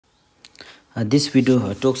This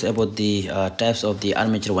video talks about the types of the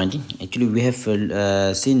armature winding. Actually, we have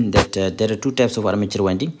seen that there are two types of armature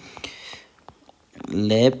winding: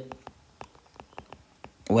 lap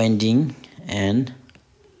winding and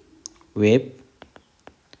wave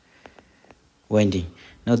winding.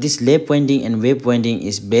 Now, this lap winding and wave winding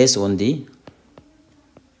is based on the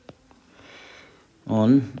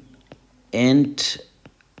end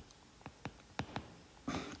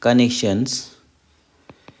connections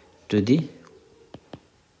to the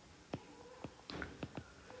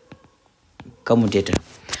commutator.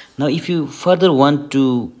 Now, if you further want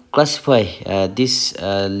to classify this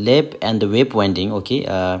lap and the wave winding, okay,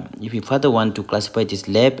 if you further want to classify this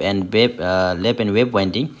lap and wave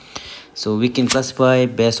winding, so we can classify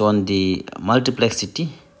based on the multiplexity,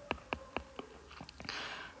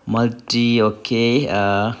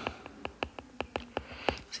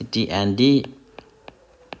 city and the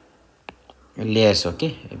layers.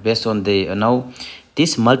 Okay, based on the now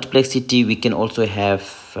this multiplexity we can also have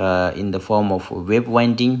in the form of wave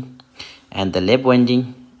winding and the lap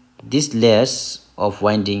winding. These layers of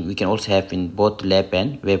winding we can also have in both lap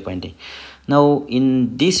and wave winding. Now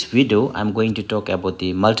in this video I'm going to talk about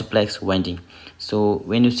the multiplex winding. So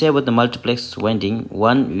when you say about the multiplex winding,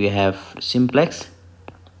 one, we have simplex,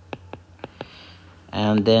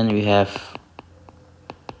 and then we have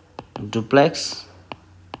duplex,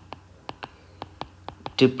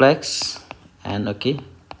 triplex, and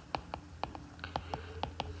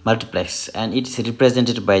multiplex, and it's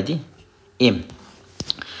represented by the M.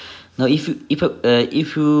 Now if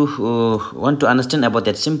you want to understand about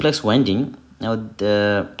that simplex winding, now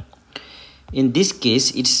in this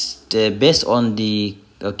case it's based on the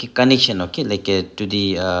connection, to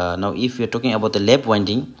the now if you're talking about the lap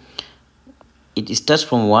winding, it starts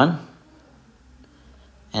from 1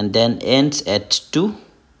 and then ends at 2,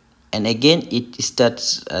 and again it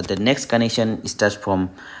starts the next connection starts from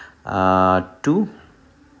 2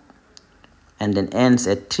 and then ends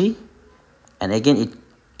at 3, and again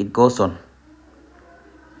it goes on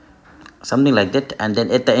something like that, and then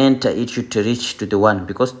at the end it should reach to the 1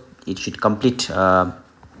 because it should complete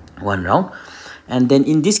one round. And then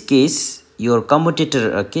in this case your commutator,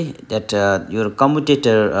 your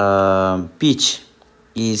commutator pitch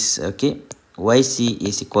is YC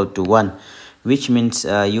is equal to 1, which means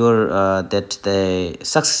that the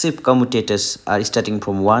successive commutators are starting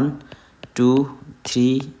from 1, 2,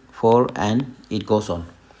 3, 4, and it goes on.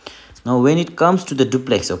 Now when it comes to the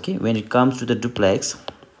duplex,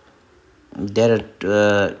 there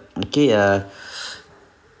are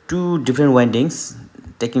two different windings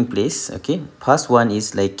taking place. First one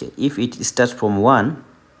is like if it starts from 1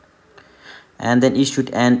 and then it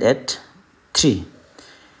should end at 3,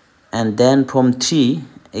 and then from 3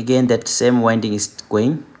 again that same winding is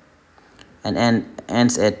going and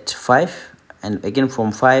ends at 5, and again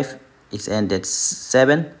from 5 it ends at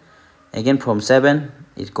 7, again from 7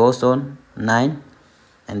 it goes on 9,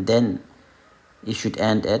 and then it should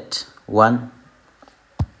end at 1,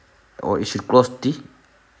 or it should close the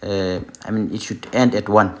it should end at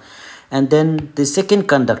 1. And then the second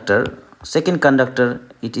conductor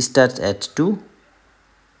it starts at 2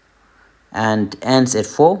 and ends at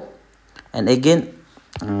 4, and again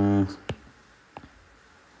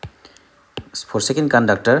for second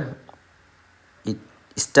conductor it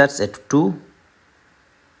starts at 2,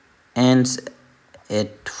 ends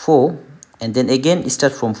at 4, and then again it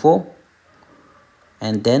starts from 4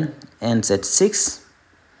 and then ends at 6,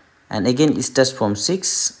 and again it starts from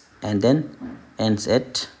 6 and then ends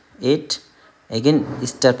at 8, again it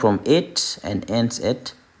starts from 8 and ends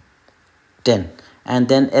at 10, and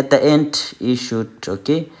then at the end it should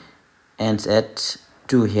ends at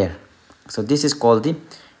 2 here. So this is called the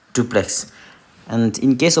duplex. And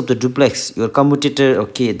in case of the duplex, your commutator,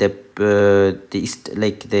 the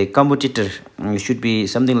commutator should be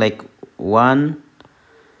something like 1,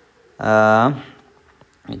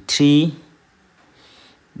 3,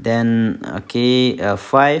 then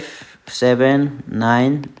 5, 7,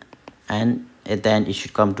 9, and at the end it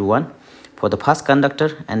should come to 1 for the first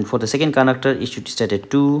conductor, and for the second conductor it should start at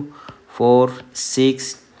 2, 4,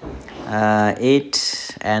 6,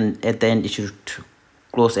 8, and at the end it should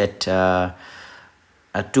close at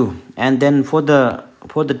 2. And then for the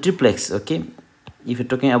triplex, if you're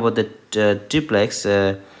talking about the triplex,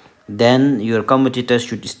 then your commutator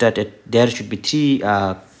should start at, there should be 3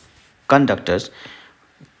 conductors.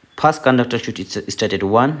 First conductor should start at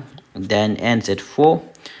 1, then ends at 4,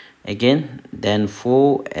 again then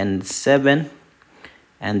 4 and 7,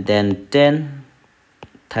 and then 10,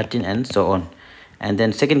 13, and so on. And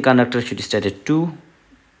then second conductor should start at 2,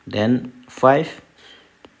 then 5,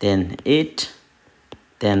 then 8,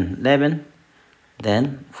 then 11,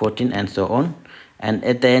 then 14, and so on. And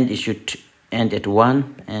at the end it should end at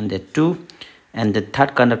 1 and at 2, and the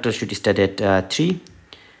third conductor should start at 3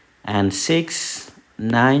 and 6,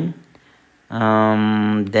 9,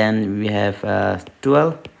 then we have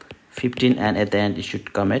 12, 15, and at the end it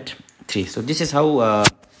should come at 3. So this is how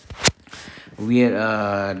we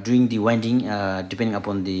are doing the winding depending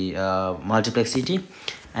upon the multiplexity.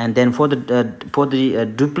 And then for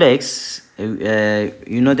the duplex,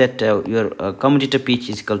 you know that your commutator pitch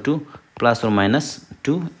is equal to plus or minus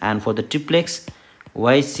 2, and for the triplex,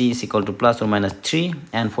 yc is equal to plus or minus 3,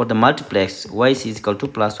 and for the multiplex, yc is equal to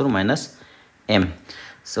plus or minus m.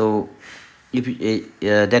 So if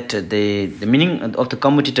that the meaning of the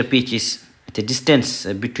commutator pitch is the distance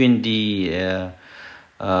between the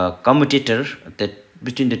commutator, that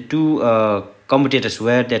between the two commutators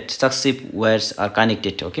where that successive wires are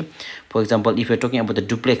connected. Okay, for example, if you're talking about the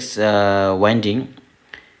duplex winding,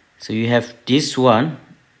 so you have this one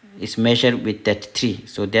is measured with that 3,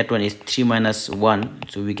 so that one is 3 minus 1,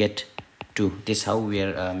 so we get 2. This is how we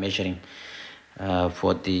are measuring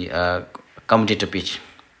for the commutator pitch.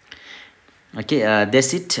 Okay,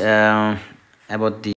 that's it about the